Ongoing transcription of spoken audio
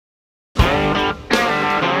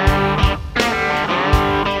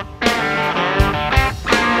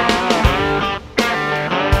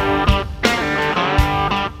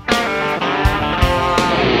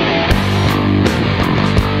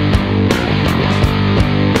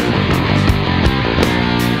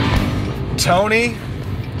Tony,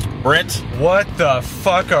 Brent, what the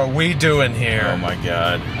fuck are we doing here? oh my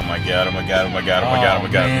god, oh my god, oh my god, oh my god, oh my god, oh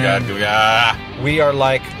my god, oh my god, ah. We are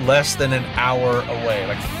like less than an hour away.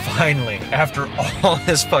 Like finally, after all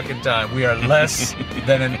this fucking time, we are less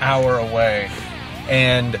than an hour away.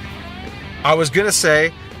 And I was gonna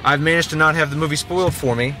say, I've managed to not have the movie spoiled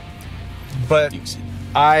for me, but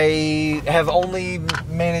I have only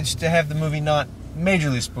managed to have the movie not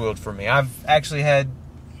majorly spoiled for me. I've actually had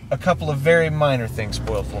a couple of very minor things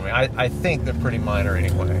spoiled for me. I think they're pretty minor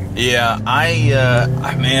anyway. Yeah,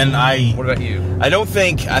 What about you? I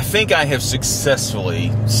think I have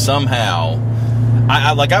successfully, somehow,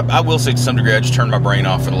 I will say to some degree, I just turned my brain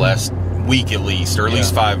off for the last week at least, or at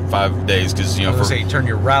least five days, because, you know, I was gonna say, you turn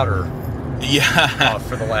your router off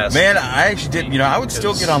for the last... Man, I actually did, you know, I would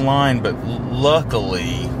still get online, but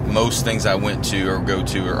luckily, most things I went to or go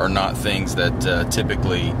to are not things that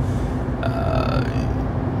typically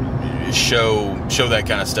show that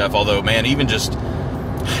kind of stuff. Although, man, even just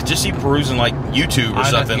even perusing like YouTube or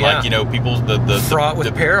something, like, you know, people the fraught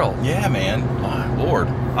with peril. Yeah, man. My Lord.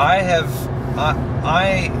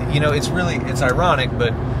 You know, it's ironic,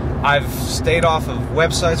 but I've stayed off of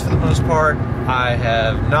websites for the most part. I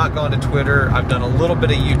have not gone to Twitter. I've done a little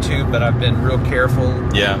bit of YouTube, but I've been real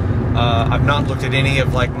careful. Yeah. I've not looked at any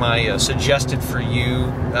of like my suggested for you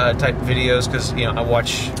type videos, because, you know, I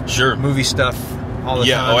watch movie stuff all the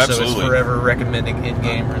time. Oh, absolutely. So it's forever recommending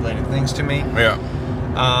Endgame related things to me. Yeah.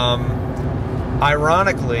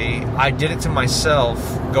 Ironically, I did it to myself,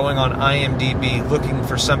 going on IMDb looking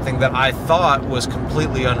for something that I thought was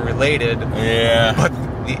completely unrelated. Yeah. But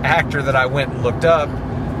the actor that I went and looked up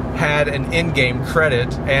had an Endgame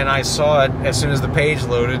credit, and I saw it as soon as the page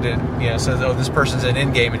loaded. It, you know, says, "Oh, this person's in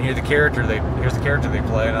Endgame, and here's the character they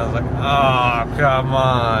play." And I was like, "Oh, come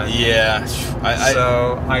on!" Yeah.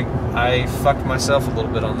 So I fucked myself a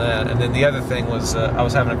little bit on that. And then the other thing was, I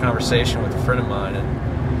was having a conversation with a friend of mine, and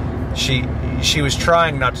she was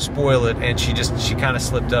trying not to spoil it, and she kind of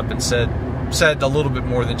slipped up and said a little bit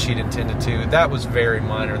more than she'd intended to. That was very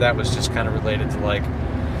minor. That was just kind of related to like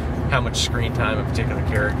how much screen time a particular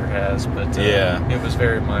character has, but it was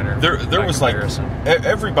very minor. There was comparison. Like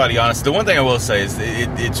everybody. Honestly, the one thing I will say is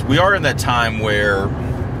we are in that time where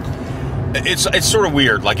it's sort of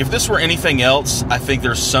weird. Like, if this were anything else, I think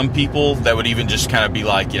there's some people that would even just kind of be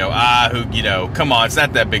like, you know, come on, it's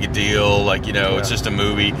not that big a deal. Like, you know, it's just a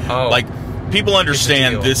movie. Oh. Like, people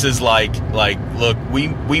understand this is like look, we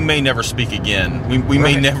may never speak again. We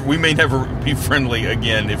may never be friendly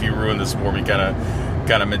again if you ruin this for me kind of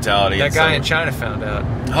mentality. That guy in China found out.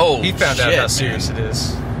 Oh, he found out how serious it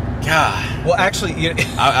is. God. Well, actually,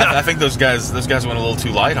 I think those guys went a little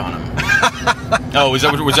too light on him. Oh, was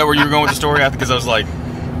that where you were going with the story? Because I was like,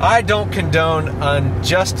 I don't condone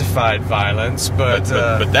unjustified violence, but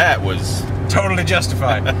that was totally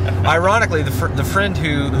justified. Ironically, the friend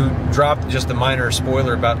who dropped just the minor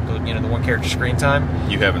spoiler about the one character screen time.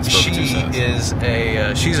 You haven't spoken to since.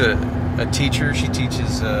 She's a teacher. She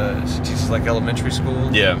teaches like elementary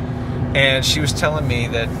school. Yeah. And she was telling me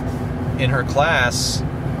that in her class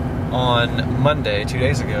on Monday, 2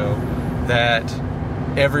 days ago, that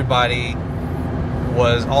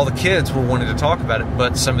all the kids were wanting to talk about it,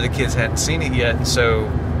 but some of the kids hadn't seen it yet. And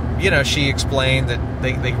so, you know, she explained that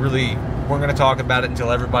they really weren't going to talk about it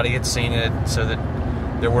until everybody had seen it, so that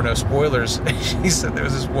there were no spoilers. She said there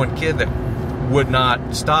was this one kid that would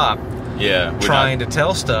not stop trying to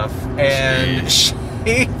tell stuff, and she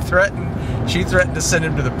threatened to send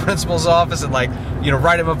him to the principal's office and, like, you know,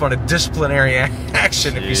 write him up on a disciplinary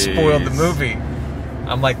action if he spoiled the movie.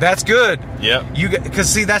 I'm like, that's good. Yeah. Because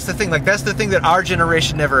see, that's the thing. Like, that's the thing that our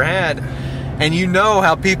generation never had. And you know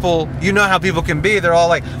how people can be. They're all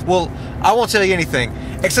like, well, I won't tell you anything,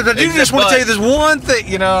 except I do just want to tell you this one thing.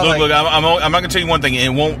 You know. Look, I'm not going to tell you one thing. It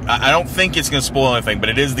won't. I don't think it's going to spoil anything, but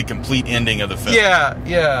it is the complete ending of the film.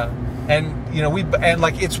 Yeah. And you know,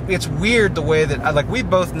 it's weird the way that like we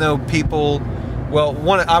both know people. Well,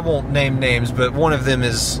 I won't name names, but one of them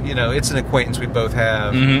is, you know, it's an acquaintance we both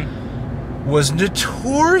have. Mm-hmm. Was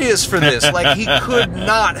notorious for this. Like, he could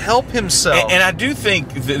not help himself. And I do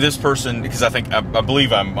think this person, because I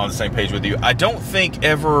believe I'm on the same page with you. I don't think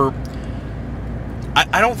ever.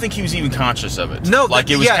 I don't think he was even conscious of it. No, like,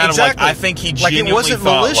 it was kind of like, I think he genuinely it wasn't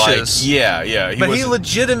thought, malicious. Like, yeah. But he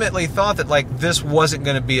legitimately thought that, like, this wasn't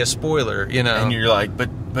going to be a spoiler, you know. And you're like, but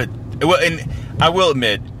well, and I will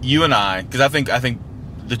admit, you and I, because I think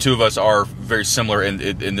the two of us are very similar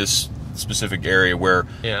in this specific area where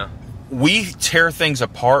we tear things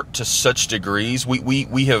apart to such degrees.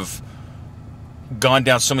 We have gone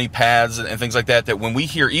down so many paths and things like that when we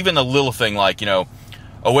hear even a little thing like, you know,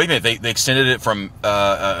 oh wait a minute, they extended it from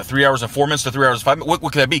 3 hours and 4 minutes to 3 hours and 5 minutes.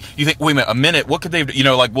 What could that be? You think, wait a minute, a minute? What could they?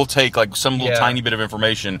 Like we'll take like some little tiny bit of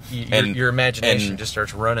information, and your imagination just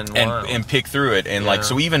starts running wild. and pick through it, and like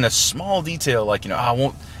so even a small detail, like I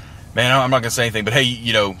won't. Man, I'm not gonna say anything, but hey,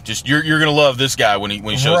 just you're gonna love this guy when he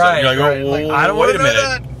shows up. You're like, oh, like, I don't wait a minute.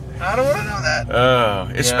 That. I don't want to know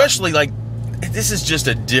that. Especially like this is just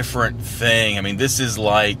a different thing. I mean, this is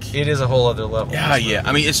like it is a whole other level. Yeah.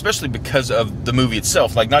 I mean, especially because of the movie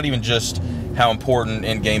itself. Like, not even just how important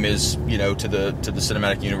Endgame is, to the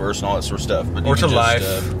cinematic universe and all that sort of stuff, but or to life.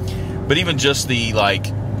 But even just the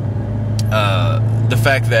the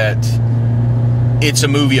fact that it's a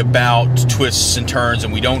movie about twists and turns,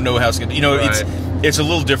 and we don't know how it's going to, it's a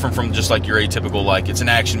little different from just like your atypical, like it's an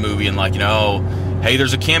action movie, and like, hey,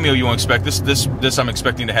 there's a cameo you won't expect. This I'm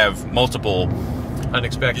expecting to have multiple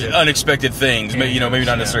unexpected things. Cameos, maybe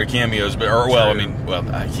not necessarily cameos, but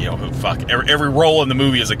fuck. Every role in the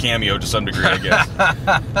movie is a cameo to some degree, I guess.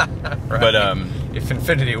 But if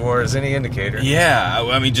Infinity War is any indicator,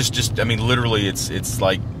 I mean, literally, it's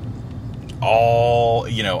like all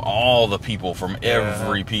the people from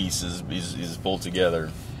every piece is pulled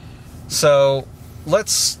together. So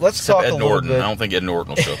let's talk Ed a little Norton. bit. I don't think Ed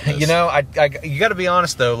Norton will show up. You got to be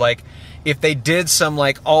honest though, like if they did some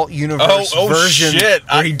like alt universe version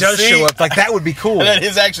where he does show up, like that would be cool. That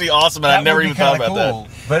is actually awesome, and I never even thought about that.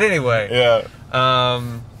 But anyway,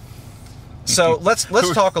 so let's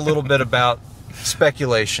talk a little bit about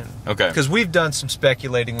speculation. Okay. Because we've done some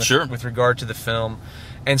speculating with regard to the film,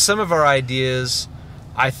 and some of our ideas,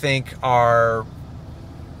 I think, I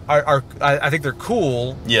think they're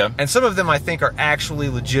cool. Yeah. And some of them I think are actually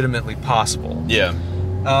legitimately possible. Yeah.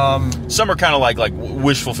 Some are kind of like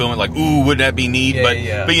wish fulfillment, like, ooh, wouldn't that be neat? But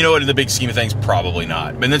you know what, in the big scheme of things, probably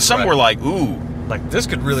not. And then some were like, ooh, like this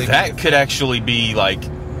could really could actually be like.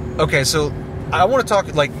 Okay, so I want to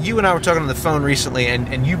talk, like you and I were talking on the phone recently,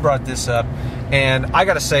 and you brought this up, and I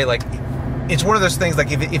got to say, like, it's one of those things,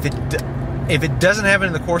 like if it doesn't happen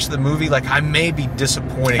in the course of the movie, like I may be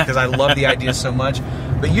disappointed because I love the idea so much.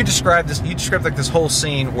 But you described like this whole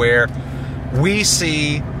scene where we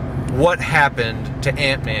see what happened to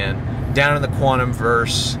Ant-Man down in the quantum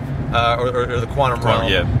verse, or the quantum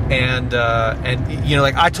realm. And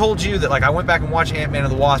like I told you that, like I went back and watched Ant-Man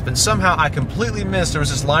and the Wasp, and somehow I completely missed, there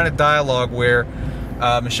was this line of dialogue where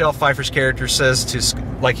Michelle Pfeiffer's character says to,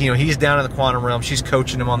 like, he's down in the quantum realm, she's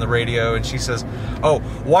coaching him on the radio, and she says, oh,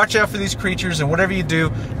 watch out for these creatures, and whatever you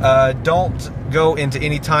do, don't go into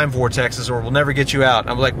any time vortexes or we'll never get you out.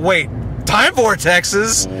 I'm like, wait, time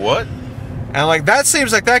vortexes? What? And I'm like, that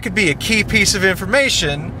seems like that could be a key piece of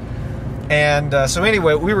information. And so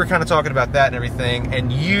anyway, we were kind of talking about that and everything,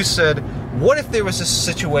 and you said, what if there was a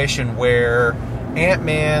situation where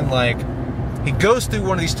Ant-Man, like, he goes through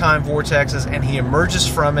one of these time vortexes and he emerges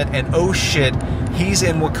from it, and oh shit, he's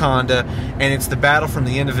in Wakanda, and it's the battle from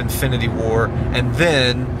the end of Infinity War, and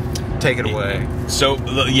then take it away. So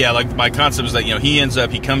like my concept is that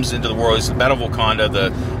he comes into the world. It's the Battle of Wakanda.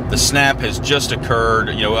 The snap has just occurred.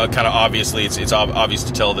 Kind of obviously, it's obvious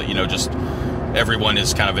to tell that just everyone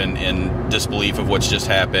is kind of in disbelief of what's just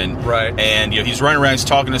happened. Right. And he's running around, he's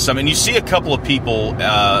talking to some, and you see a couple of people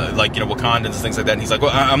like Wakandans and things like that. And he's like,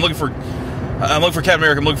 well, I'm looking for Captain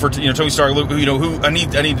America. I'm looking for Tony Stark. Who I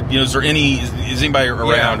need. Is anybody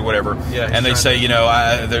around? Whatever. Yeah. And they say, they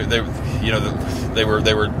were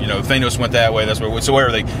Thanos went that way. That's what. So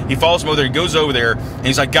whatever. He follows him over there. He goes over there, and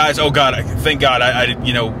he's like, guys, oh God, thank God, I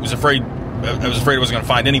was afraid. I was afraid I wasn't going to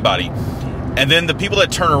find anybody. And then the people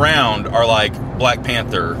that turn around are like Black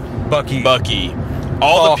Panther, Bucky,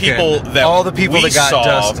 all Falcon, the people that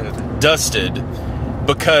got dusted,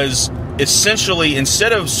 because essentially,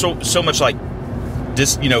 instead of so much like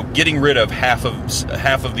this, getting rid of half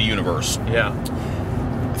of the universe,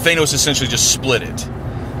 Thanos essentially just split it,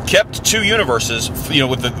 kept two universes,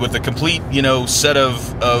 with the complete set of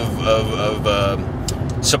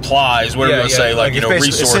supplies, whatever you want to say, like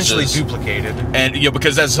resources, essentially duplicated, and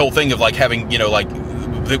because that's the whole thing of like having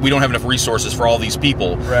we don't have enough resources for all these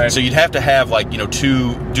people, right? So you'd have to have like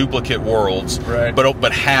two duplicate worlds, right?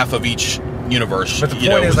 But half of each universe, but the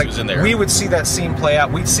point is, like, was in there. We would see that scene play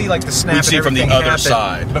out. We'd see like the snap. We'd see it from the other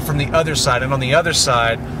side, but from the other side, and on the other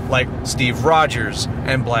side, like Steve Rogers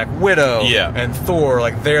and Black Widow, and Thor,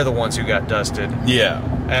 like they're the ones who got dusted.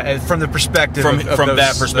 And from the perspective from those,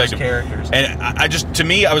 that perspective, those characters. And I just, to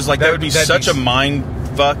me, I was like, that would be such a mind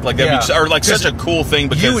fuck, like that'd be, or like such a cool thing,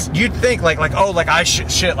 because you'd think like oh, like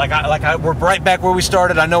we're right back where we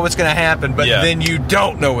started. I know what's going to happen, but then you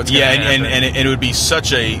don't know what's going to happen. And it would be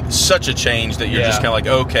such a change that you're just kind of like,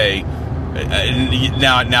 okay,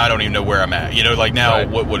 Now I don't even know where I'm at. You know, like now Right.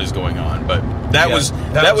 what is going on? But that was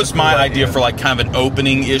a my cool idea for like kind of an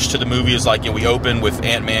opening ish to the movie. Is like, you know, we open with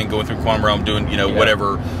Ant-Man going through Quantum Realm, doing, you know,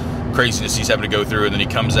 whatever craziness he's having to go through, and then he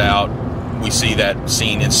comes out. We see that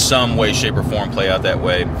scene in some way, shape, or form play out that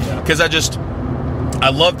way. Because I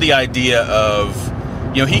love the idea of,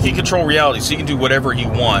 you know, he can control reality, so he can do whatever he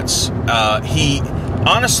wants. He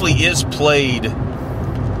honestly is played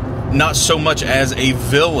not so much as a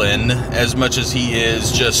villain as much as he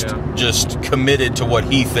is just committed to what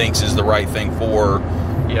he thinks is the right thing for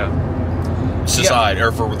society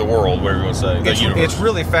or for the world, whatever you want to say. It's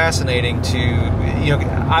really fascinating to, you know,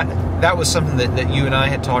 that was something that you and I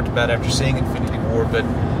had talked about after seeing Infinity War, but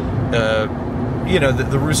you know,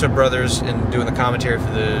 the Russo brothers, in doing the commentary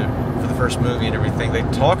for the first movie and everything, they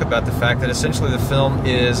talk about the fact that essentially the film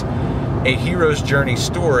is a hero's journey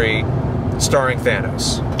story starring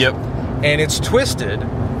Thanos. Yep. And it's twisted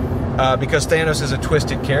because Thanos is a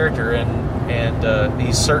twisted character, and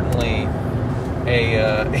he's certainly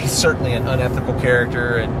an unethical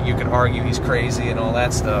character, and you could argue he's crazy and all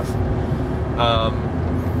that stuff.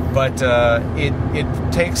 But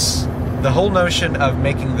it takes the whole notion of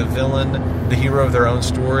making the villain the hero of their own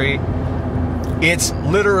story. It's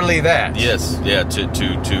literally that. Yes. Yeah. To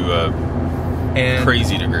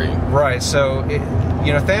crazy degree. Right. So,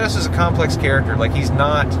 you know, Thanos is a complex character. Like, he is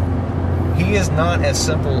not as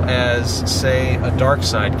simple as, say, a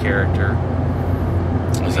Darkseid character.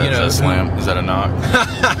 Is that a slam? Is that a knock?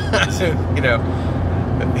 You know,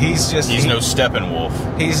 he's no Steppenwolf.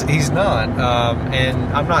 He's not. And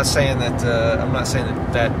I'm not saying that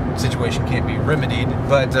that situation can't be remedied,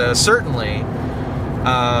 but certainly,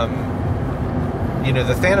 you know,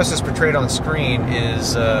 the Thanos that's portrayed on screen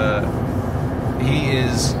is he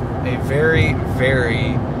is a very,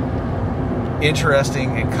 very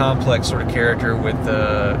interesting and complex sort of character with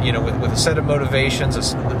you know, with a set of motivations.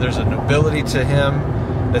 There's an ability to him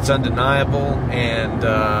that's undeniable, and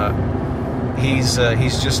he's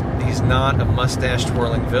not a mustache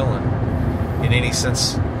twirling villain in any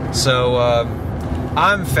sense. So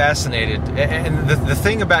I'm fascinated, and the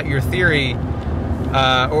thing about your theory,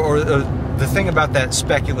 or the thing about that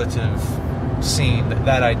speculative scene,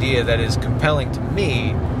 that idea that is compelling to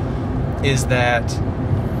me, is that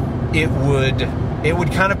it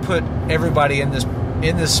would kind of put everybody in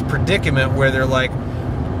this predicament where they're like,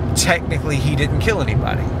 technically he didn't kill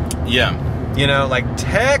anybody. Yeah. You know, like,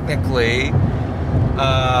 technically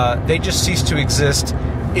they just cease to exist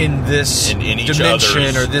in this in each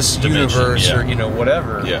dimension or this universe, yeah. or, you know,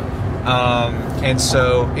 whatever. Yeah. And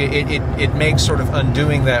so it makes sort of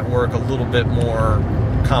undoing that work a little bit more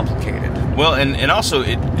complicated. Well, and also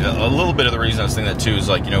a little bit of the reason I was thinking that too is,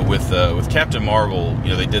 like, you know, with Captain Marvel, you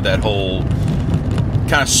know, they did that whole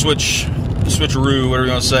kind of switcheroo, whatever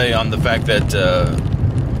you want to say, on the fact that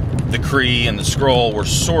the Kree and the Skrull were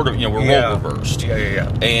sort of, you know, role reversed. Yeah.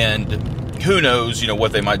 And who knows, you know,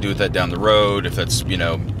 what they might do with that down the road, if that's, you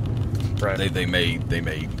know, right. They may,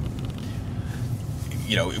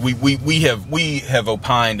 you know, we have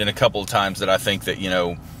opined in a couple of times that I think that, you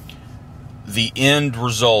know, the end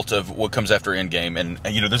result of what comes after Endgame, and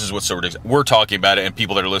you know, this is what's so ridiculous. We're talking about it, and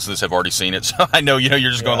people that are listening to this have already seen it. So I know, you know,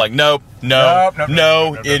 you're just going like, nope,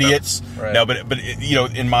 idiots. Right. No, but you know,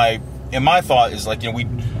 in my thought is like, you know,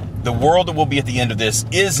 the world that will be at the end of this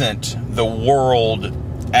isn't the world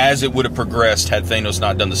as it would have progressed had Thanos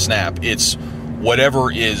not done the snap. It's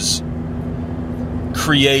whatever is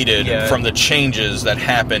created from the changes that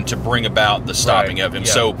happen to bring about the stopping of him.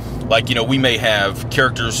 So, like, you know, we may have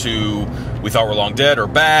characters who we thought were long dead or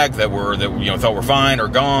back that you know, thought were fine or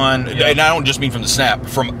gone. And I don't just mean from the snap,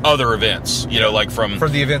 from other events, you know, like from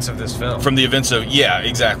the events of this film. From the events of,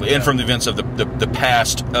 exactly. And from the events of the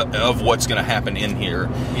past of what's going to happen in here.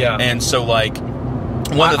 Yeah. And so, like,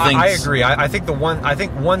 one of the things... I agree. I think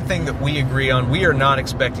one thing that we agree on, we are not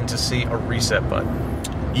expecting to see a reset button.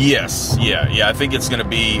 Yes, yeah. I think it's going to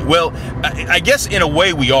be, well, I guess in a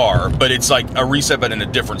way we are, but it's like a reset, but in a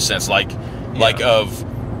different sense, like of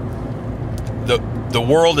the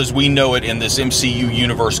world as we know it in this MCU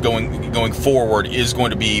universe going forward is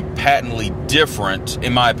going to be patently different,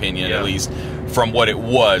 in my opinion, at least, from what it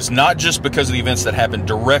was. Not just because of the events that happened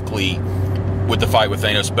directly with the fight with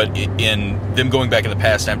Thanos, but in them going back in the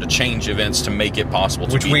past and having to change events to make it possible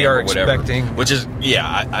to which be we are whatever. Expecting. Which is,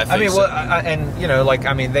 I think I mean, so. well, and you know, like,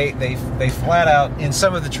 I mean, they flat out in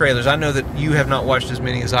some of the trailers. I know that you have not watched as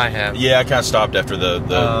many as I have. Yeah, I kind of stopped after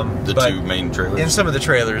the two main trailers. In some of the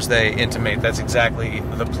trailers, they intimate that's exactly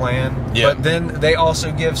the plan. Yeah. But then they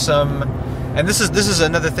also give some, and this is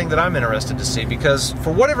another thing that I'm interested to see, because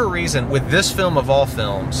for whatever reason, with this film of all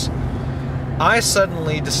films, I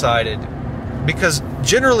suddenly decided because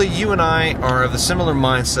generally you and I are of the similar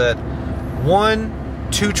mindset. 1,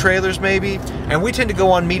 2 trailers maybe, and we tend to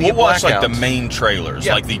go on media We'll watch blackout. like the main trailers,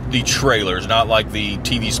 Yeah. like the trailers, not like the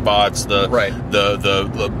TV spots, the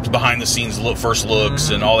behind the scenes first looks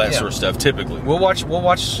and all that sort of stuff. Typically, We'll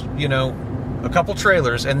watch, you know, a couple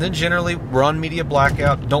trailers, and then generally we're on media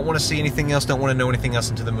blackout. Don't want to see anything else. Don't want to know anything else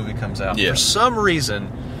until the movie comes out. Yeah. For some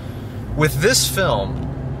reason, with this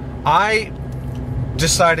film, I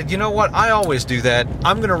decided, you know what? I always do that.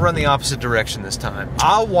 I'm going to run the opposite direction this time.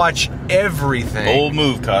 I'll watch everything. Bold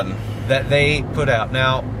move, Cotton. That they put out.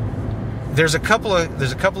 Now, there's a couple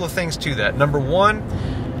of things to that. Number one,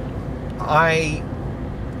 I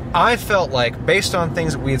felt like, based on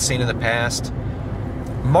things that we had seen in the past,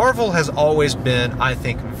 Marvel has always been, I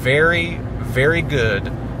think, very, very good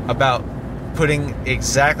about putting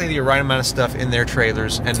exactly the right amount of stuff in their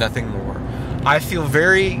trailers and nothing more. I feel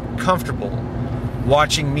very comfortable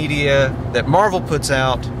watching media that Marvel puts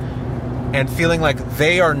out and feeling like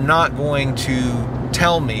they are not going to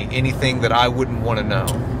tell me anything that I wouldn't want to know.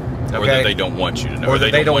 Okay? Or that they don't want you to know. Or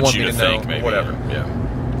that they don't want you me to to know, think, maybe. whatever.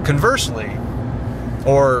 Yeah. Conversely,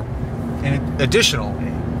 or additionally,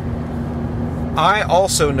 I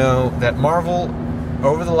also know that Marvel,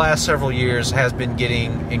 over the last several years, has been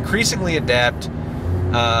getting increasingly adept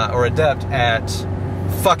at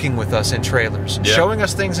fucking with us in trailers. Yeah. Showing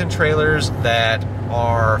us things in trailers that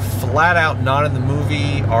are flat out not in the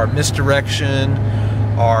movie, are misdirection,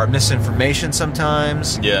 are misinformation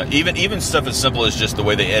sometimes. Yeah, even stuff as simple as just the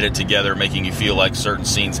way they edit together, making you feel like certain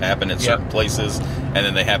scenes happen at certain places, and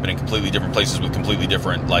then they happen in completely different places with completely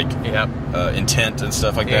different intent and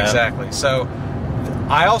stuff like that. Exactly. So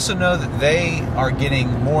I also know that they are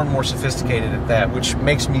getting more and more sophisticated at that, which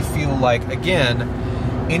makes me feel like, again,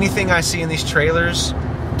 anything I see in these trailers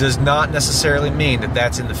does not necessarily mean that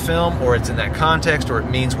that's in the film, or it's in that context, or it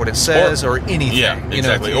means what it says, or anything. Yeah,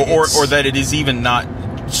 exactly. You know, or that it is even not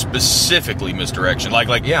specifically misdirection. Like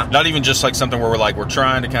not even just like something where we're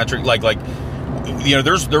trying to kind of treat like you know,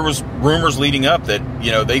 there was rumors leading up that,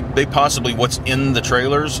 you know, they possibly, what's in the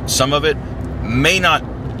trailers, some of it may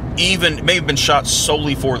have been shot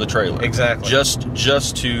solely for the trailer. Exactly.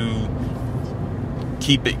 Just to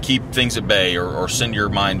keep things at bay, or send your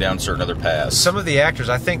mind down certain other paths. Some of the actors,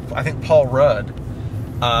 I think Paul Rudd,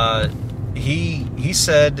 he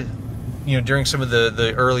said, you know, during some of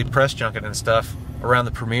the early press junket and stuff around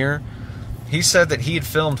the premiere, he said that he had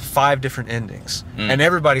filmed 5 different endings, and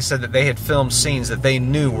everybody said that they had filmed scenes that they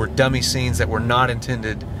knew were dummy scenes that were not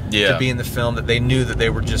intended to be in the film, that they knew that they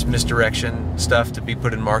were just misdirection stuff to be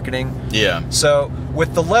put in marketing. Yeah. So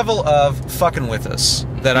with the level of fucking with us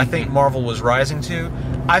that I think Marvel was rising to,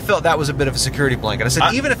 I felt that was a bit of a security blanket. I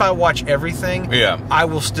said, even if I watch everything, I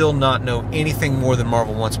will still not know anything more than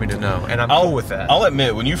Marvel wants me to know, and I'm cool with that. I'll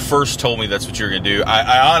admit, when you first told me that's what you were going to do,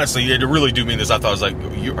 I honestly, I really do mean this, I thought, I was like,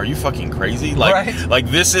 are you fucking crazy? Like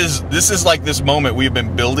this is like this moment we've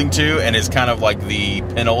been building to, and it's kind of like the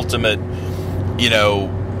penultimate, you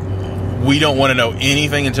know, we don't want to know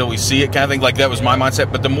anything until we see it kind of thing. Like, that was my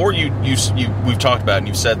mindset. But the more we've talked about it and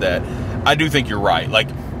you've said that, I do think you're right. Like,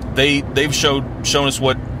 they've shown us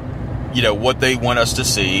what, you know, what they want us to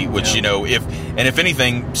see, which, you know, if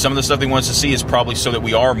anything, some of the stuff they want us to see is probably so that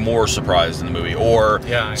we are more surprised in the movie, or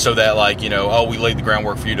so that, like, you know, we laid the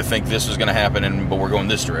groundwork for you to think this was going to happen, but we're going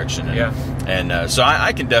this direction. And so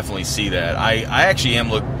I can definitely see that. I actually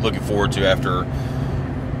am looking forward to,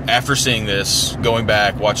 after seeing this, going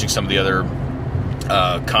back, watching some of the other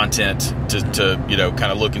content to you know,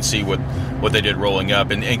 kind of look and see what they did rolling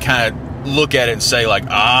up, and kind of look at it and say, like,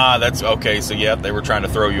 that's okay, so they were trying to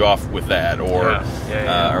throw you off with that, or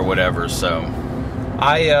or whatever. So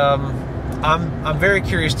I'm very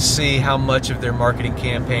curious to see how much of their marketing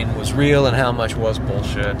campaign was real and how much was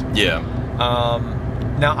bullshit.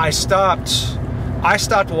 Now I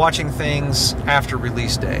stopped watching things after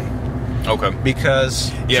release day. Okay.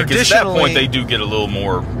 Because at that point they do get a little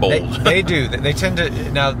more bold. They do. They tend to.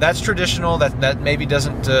 Now that's traditional. That maybe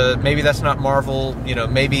doesn't. Maybe that's not Marvel. You know,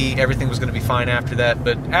 maybe everything was going to be fine after that.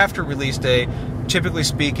 But after release day, typically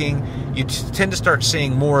speaking, you tend to start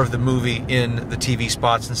seeing more of the movie in the TV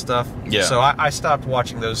spots and stuff. So I stopped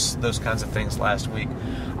watching those kinds of things last week.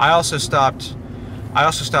 I also stopped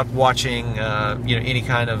watching you know, any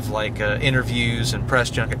kind of like interviews and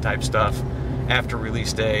press junket type stuff after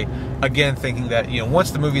release day, again thinking that, you know,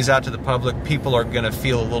 once the movie's out to the public, people are going to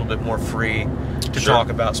feel a little bit more free to talk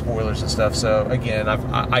about spoilers and stuff. So again,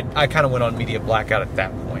 I kind of went on media blackout at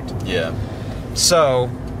that point. Yeah. So,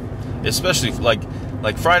 especially like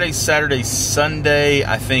like Friday, Saturday, Sunday,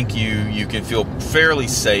 I think you can feel fairly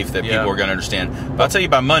safe that people are going to understand. But I'll tell you,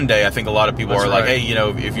 by Monday, I think a lot of people are like, hey,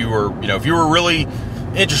 if you were really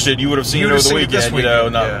interested, you would have seen it over the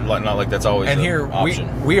weekend. Not like that's always and an here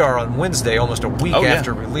option. we are on Wednesday, almost a week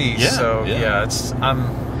after release. It's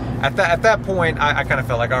at that point, I kind of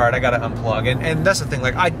felt like, all right, I got to unplug, and that's the thing.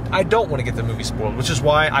 Like, I don't want to get the movie spoiled, which is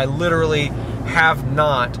why I literally have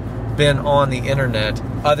not been on the internet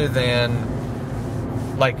other than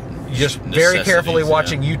like just very carefully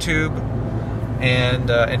watching YouTube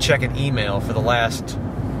and checking email for the last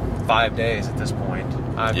 5 days at this point.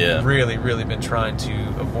 I've really been trying to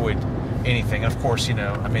avoid anything. And of course,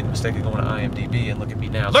 I made the mistake of going to IMDb, and look at me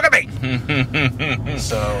now. Look at me!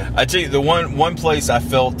 So I tell you, the one place I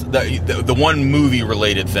felt that the one movie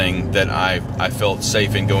related thing that I felt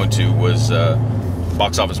safe in going to was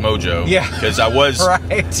Box Office Mojo. Yeah, because I was right.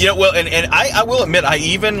 Well, and I will admit, I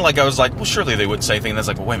was like, well, surely they wouldn't say anything. And I was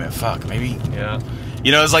like, well, wait a minute, fuck, maybe. Yeah.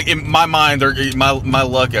 It's like in my mind, my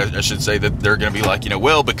luck, I should say, that they're going to be like,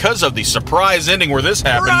 well, because of the surprise ending where this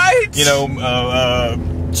happened, right?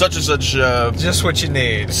 Such and such. Just what you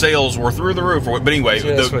need. Sales were through the roof. But anyway,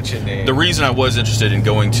 just what you need. The reason I was interested in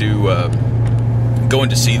going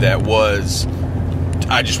to see that was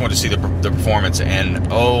I just wanted to see the performance, and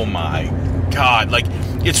oh my God, like,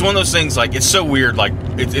 it's one of those things, like, it's so weird, like,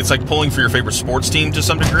 it's like pulling for your favorite sports team to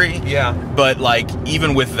some degree. Yeah. But like,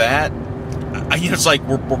 even with that, it's like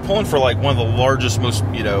we're pulling for like one of the largest, most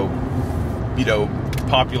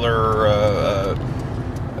popular,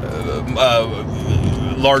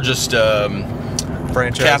 largest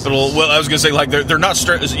franchise capital. Well, I was gonna say, like, they're not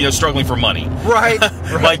struggling for money, right?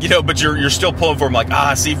 Like, but you're still pulling for them.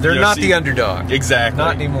 Like, see, they're not the underdog, exactly,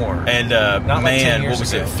 not anymore. And not like 10 years what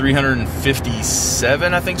was ago. it?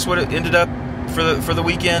 357, I think, is what it ended up for the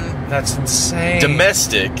weekend. That's insane.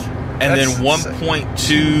 Domestic. And That's then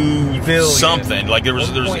 1.2 billion. Something, like it was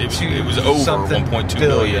over 1.2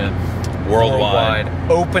 billion worldwide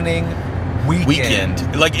opening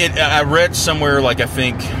weekend. Like I read somewhere, like, I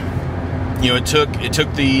think it took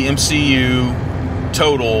the MCU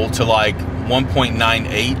total to like 1.98.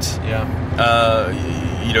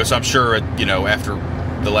 Yeah. So I'm sure after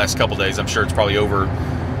the last couple days, I'm sure it's probably over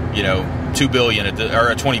 2 billion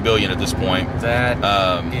or 20 billion at this point. That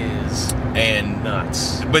is and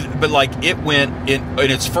nuts. But like, it went in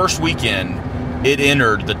its first weekend, it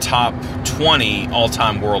entered the top 20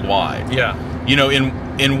 all-time worldwide. Yeah.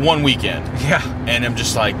 In one weekend. Yeah. And I'm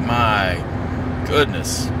just like, my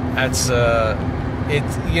goodness. That's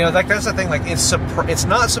it's like, that's the thing. Like, it's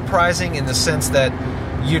not surprising in the sense that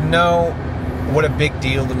what a big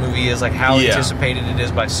deal the movie is, like how anticipated it is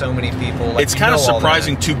by so many people. Like, it's kind of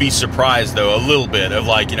surprising to be surprised, though, a little bit, of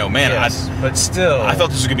like, man, yes, but still, I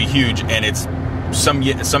thought this was gonna be huge, and it's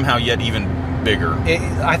somehow yet even bigger.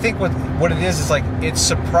 I think what it is like, it's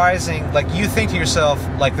surprising. Like, you think to yourself,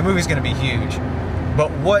 like, the movie's gonna be huge, but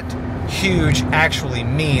what huge actually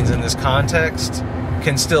means in this context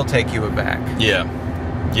can still take you aback. Yeah.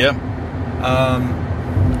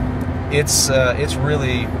 It's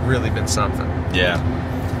really been something. Yeah.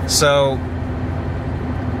 So,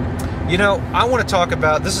 I want to talk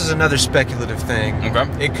about, this is another speculative thing.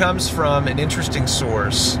 Okay. It comes from an interesting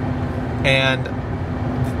source, and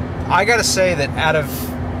I got to say that out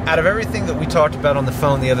of everything that we talked about on the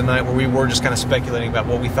phone the other night, where we were just kind of speculating about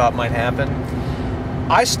what we thought might happen,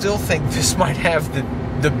 I still think this might have the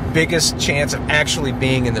biggest chance of actually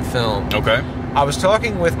being in the film. Okay. I was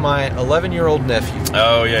talking with my 11-year-old nephew.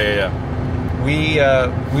 Oh, yeah.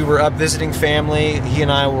 We were up visiting family. He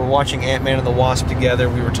and I were watching Ant-Man and the Wasp together.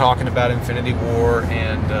 We were talking about Infinity War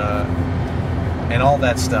and all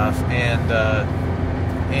that stuff, and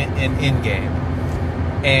Endgame.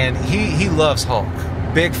 And he loves Hulk.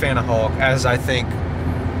 Big fan of Hulk, as I think,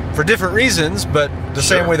 for different reasons, but the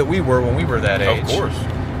same way that we were when we were that age. Of course.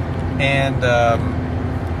 And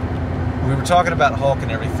we were talking about Hulk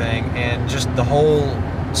and everything, and just the whole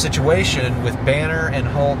situation with Banner and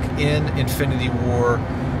Hulk in Infinity War,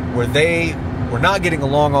 where they were not getting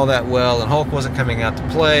along all that well, and Hulk wasn't coming out to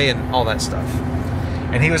play, and all that stuff.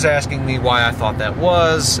 And he was asking me why I thought that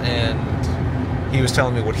was, and he was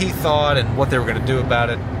telling me what he thought and what they were going to do about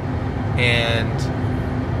it. And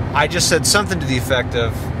I just said something to the effect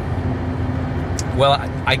of, well,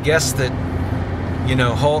 I guess that,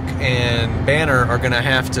 Hulk and Banner are going to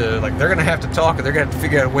have to, like, they're going to have to talk, and they're going to have to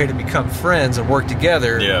figure out a way to become friends and work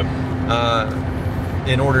together. Yeah.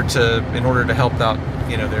 In order to help out,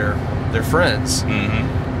 their friends.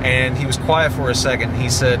 Mm-hmm. And he was quiet for a second. He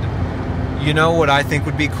said, "You know what I think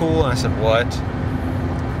would be cool?" And I said, "What?"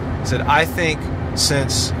 He said, "I think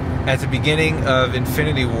since at the beginning of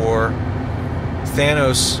Infinity War,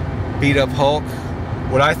 Thanos beat up Hulk.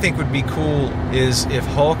 What I think would be cool is if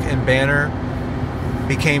Hulk and Banner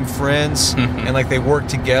became friends and like they worked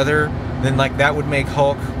together, then like that would make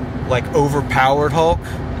Hulk like overpowered Hulk,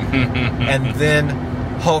 and then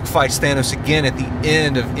Hulk fights Thanos again at the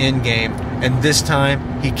end of Endgame, and this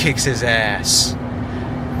time he kicks his ass.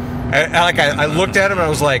 I looked at him and I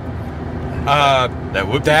was like, that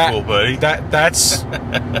would be cool, buddy. That's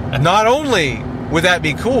not only would that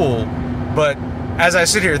be cool, but as I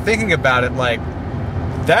sit here thinking about it, like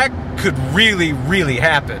that could really, really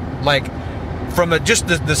happen. Like from just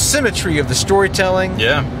the symmetry of the storytelling.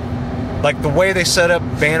 Yeah. Like the way they set up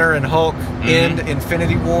Banner and Hulk in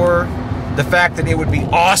Infinity War, the fact that it would be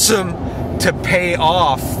awesome to pay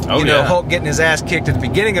off, Hulk getting his ass kicked at the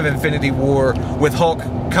beginning of Infinity War with Hulk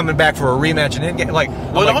coming back for a rematch and Endgame. Like,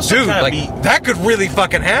 well, I'm like, dude, like that could really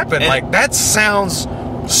fucking happen. Like that sounds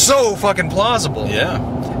so fucking plausible. Yeah,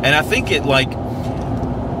 and I think it like.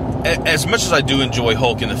 As much as I do enjoy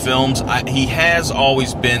Hulk in the films, he has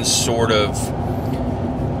always been sort of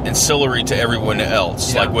ancillary to everyone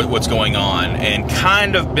else, like what's going on, and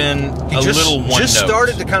kind of been a little one-note. Just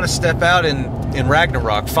started to kind of step out in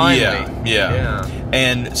Ragnarok, finally. Yeah.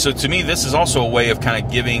 And so to me, this is also a way of kind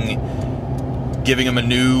of giving him a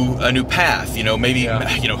new path. Maybe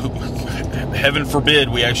heaven forbid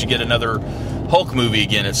we actually get another Hulk movie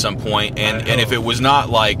again at some point, and if it was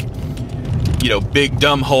not like. Big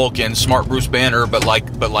dumb Hulk and smart Bruce Banner, but like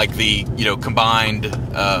the combined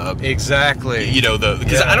exactly.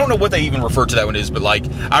 Because I don't know what they even refer to that one is, but like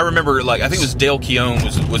I remember I think it was Dale Keown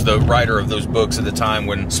was the writer of those books at the time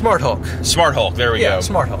when Smart Hulk. There we go.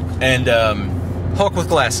 Smart Hulk. And Hulk with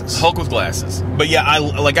glasses. But yeah,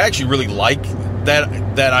 I actually really like that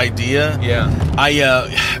idea. Yeah.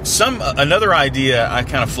 Another idea I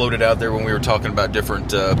kind of floated out there when we were talking about different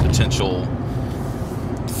potential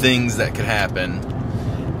things that could happen.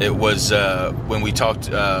 It was when we talked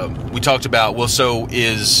about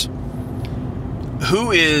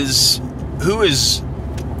who is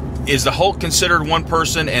the Hulk considered one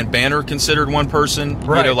person and Banner considered one person?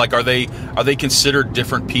 Right. Are they considered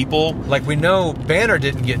different people? Like we know Banner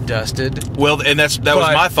didn't get dusted. Well, and that was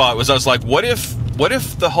my thought. I was like, what if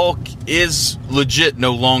the Hulk is legit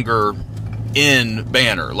no longer in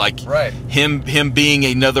Banner? Like him being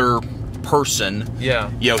another person.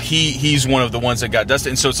 He's one of the ones that got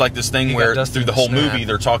dusted, and so it's like this thing where through the whole movie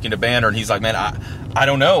they're talking to Banner and he's like, man, I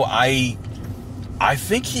don't know, I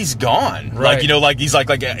think he's gone. He's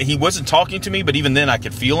like he wasn't talking to me, but even then I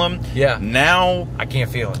could feel him. Now I can't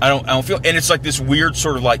feel it. I don't feel, and it's like this weird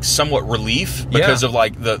sort of like somewhat relief because of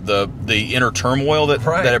like the inner turmoil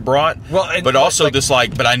that it brought. Well, but also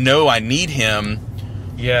but I know I need him.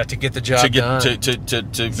 Yeah, to get the job done.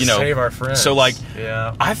 To save our friends. So I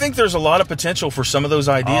think there's a lot of potential for some of those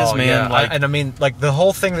ideas, man. Yeah. And I mean, like the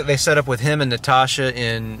whole thing that they set up with him and Natasha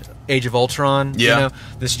in Age of Ultron.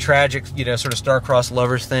 This tragic, sort of star-crossed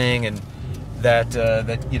lovers thing, and that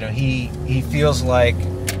he feels like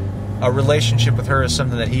a relationship with her is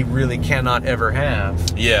something that he really cannot ever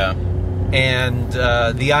have. Yeah. And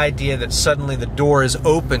the idea that suddenly the door is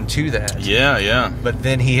open to that. Yeah. But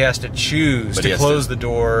then he has to choose to close the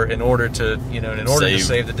door in order to, to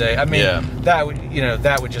save the day. I mean,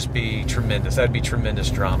 that would just be tremendous. That'd be tremendous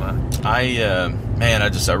drama. I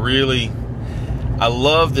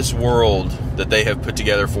love this world that they have put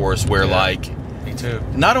together for us, where me too.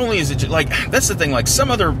 Not only is it just, like, that's the thing, like some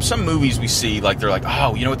movies we see, like they're like,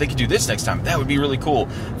 oh, you know what, they could do this next time, that would be really cool.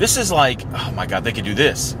 This is like, oh my god, they could do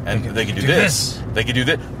this, and they could do this, they could do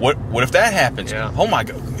that. What if that happens? Oh my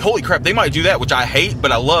god, holy crap, they might do that, which I hate,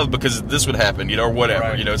 but I love because this would happen, or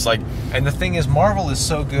whatever. It's like, and the thing is, Marvel is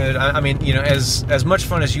so good. I mean, as much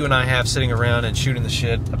fun as you and I have sitting around and shooting the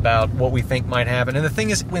shit about what we think might happen, and the thing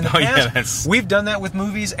is, in the past, we've done that with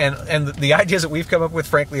movies, and the ideas that we've come up with,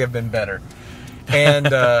 frankly, have been better. And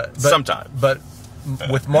sometimes, but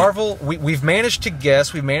with Marvel, we've managed to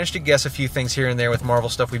guess. We've managed to guess a few things here and there with Marvel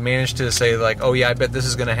stuff. We managed to say like, oh yeah, I bet this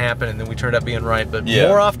is going to happen, and then we turned out being right. But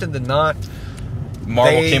more often than not,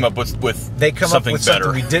 Marvel came up with something better.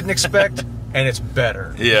 Something we didn't expect, and it's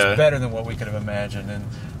better. It's better than what we could have imagined, and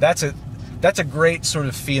that's a great sort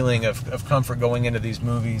of feeling of comfort going into these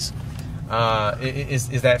movies.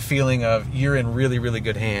 Is that feeling of you're in really, really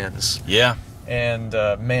good hands. Yeah. And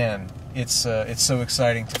man, it's so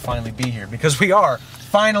exciting to finally be here, because we are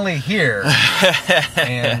finally here.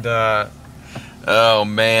 And oh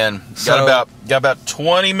man, got about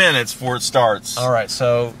 20 minutes before it starts. All right.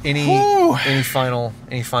 So any final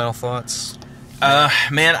thoughts?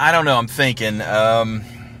 Man, I don't know. I'm thinking. God,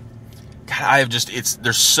 I have just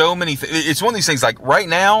there's so many. It's one of these things. Like right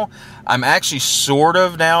now, I'm actually sort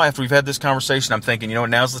of now, after we've had this conversation, I'm thinking, you know what,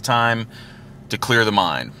 now's the time to clear the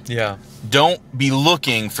mind. Yeah. Don't be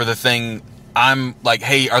looking for the thing. I'm like,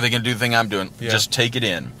 hey, are they going to do the thing I'm doing? Yeah. Just take it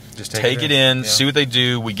in. Just take it in, Yeah. see what they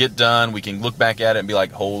do. We get done. We can look back at it and be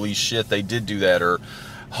like, holy shit, they did do that. Or,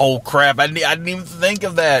 oh, crap, I didn't even think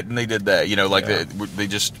of that. And they did that. You know, like they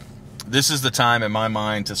just, this is the time in my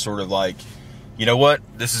mind to sort of like, you know what?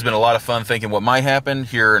 This has been a lot of fun thinking what might happen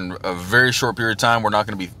here in a very short period of time. We're not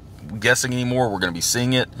going to be guessing anymore. We're going to be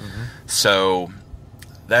seeing it. Mm-hmm. So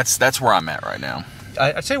that's where I'm at right now.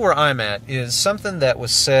 I'd say where I'm at is something that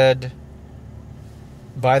was said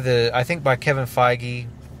by by Kevin Feige,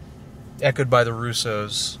 echoed by the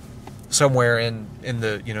Russos, somewhere in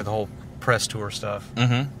the the whole press tour stuff.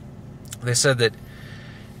 Mm-hmm. They said that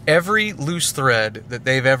every loose thread that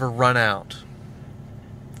they've ever run out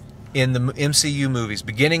in the MCU movies,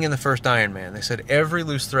 beginning in the first Iron Man, they said every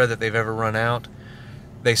loose thread that they've ever run out,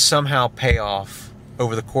 they somehow pay off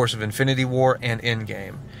over the course of Infinity War and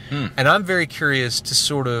Endgame. And I'm very curious to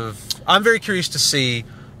see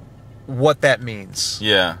what that means.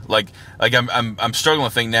 Yeah, like I'm struggling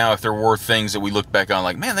to think now if there were things that we look back on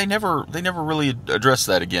like, man, they never really addressed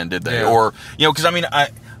that again, did they? Yeah. Or because I mean,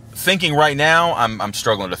 thinking right now, I'm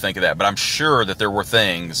struggling to think of that, but I'm sure that there were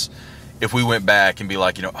things if we went back and be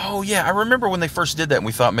like, oh yeah, I remember when they first did that and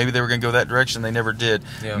we thought maybe they were going to go that direction, they never did.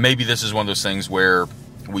 Yeah. Maybe this is one of those things where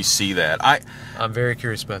we see that. I'm very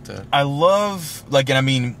curious about that. I love, and I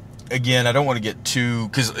mean, again, I don't want to get too,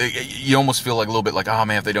 because you almost feel like a little bit like, oh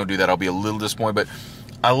man, if they don't do that, I'll be a little disappointed. But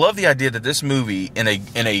I love the idea that this movie, in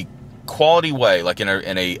a quality way, like in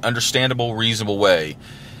a understandable, reasonable way,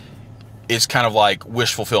 is kind of like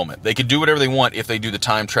wish fulfillment. They can do whatever they want if they do the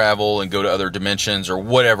time travel and go to other dimensions or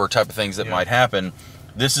whatever type of things that might happen.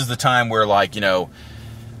 This is the time where, like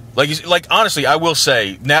honestly, I will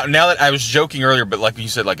say now that I was joking earlier, but like you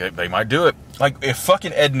said, like they might do it. Like if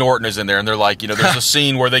fucking Ed Norton is in there and they're like, there's a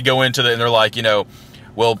scene where they go into and they're like,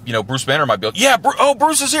 well, Bruce Banner might be like, yeah,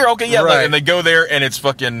 Bruce is here, okay, yeah, right. and they go there and it's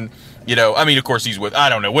fucking, I mean, of course he's with, I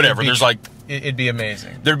don't know, whatever. There's like, it'd be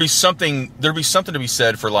amazing. There'd be something to be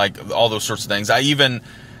said for like all those sorts of things. I even,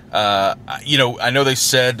 I know they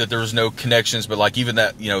said that there was no connections, but like even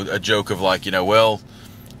that, a joke of like, Dr.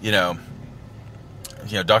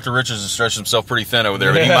 Richards has stretched himself pretty thin over there,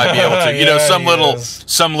 and he might be able to,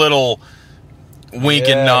 some little wink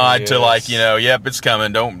and nod to like, yep, it's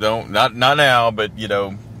coming. Not now, but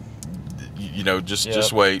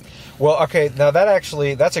just wait. Well, okay, now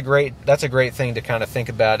that's a great thing to kind of think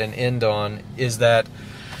about and end on, is that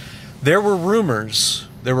there were rumors.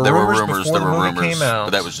 There were rumors before the movie came out.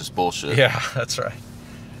 But that was just bullshit. Yeah, that's right.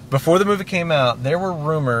 Before the movie came out, there were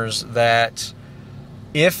rumors that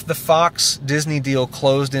if the Fox-Disney deal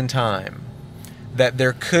closed in time, that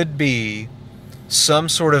there could be some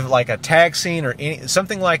sort of like a tag scene or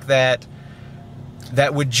something like that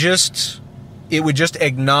would just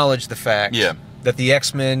acknowledge the fact that the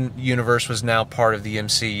X-Men universe was now part of the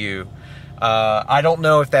MCU. I don't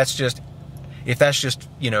know if that's just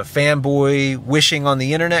fanboy wishing on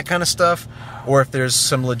the internet kind of stuff, or if there's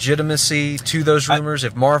some legitimacy to those rumors,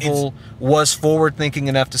 if Marvel was forward-thinking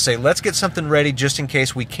enough to say, let's get something ready just in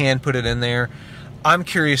case we can put it in there. I'm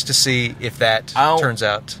curious to see if that turns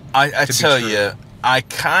out I tell you, I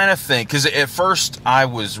kind of think, because at first I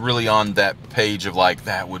was really on that page of like,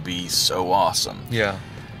 that would be so awesome. Yeah.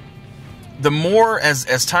 The more,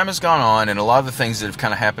 as time has gone on, and a lot of the things that have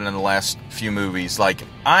kind of happened in the last few movies, like,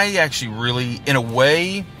 I actually really, in a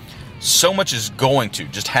way, so much is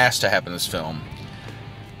just has to happen in this film.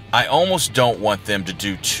 I almost don't want them to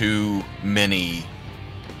do too many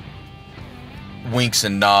winks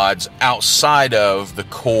and nods outside of the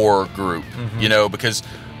core group, because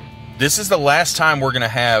this is the last time we're going to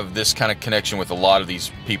have this kind of connection with a lot of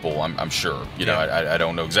these people, I'm sure. I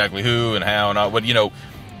don't know exactly who and how and all, but, you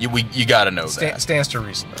got to know that. Stands to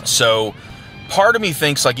reason, though. So part of me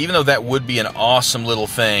thinks, like, even though that would be an awesome little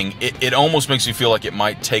thing, it almost makes me feel like it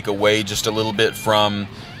might take away just a little bit from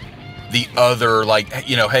the other, like,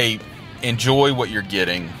 hey, enjoy what you're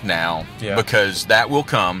getting now, because that will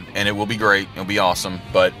come and it will be great, it'll be awesome,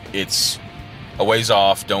 but it's a ways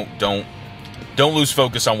off. Don't lose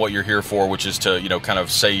focus on what you're here for, which is to kind of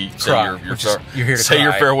say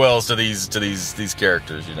your farewells to these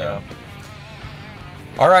characters. Yeah.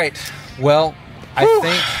 All right. Well, I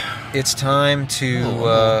think it's time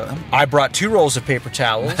to. I brought 2 rolls of paper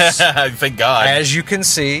towels. Thank God. As you can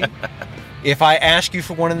see, if I ask you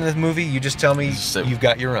for one in the movie, you just tell me you've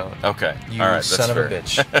got your own. Okay. You all right, son of a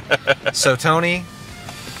bitch. So, Tony,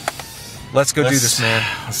 let's do this, man.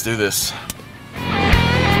 Let's do this.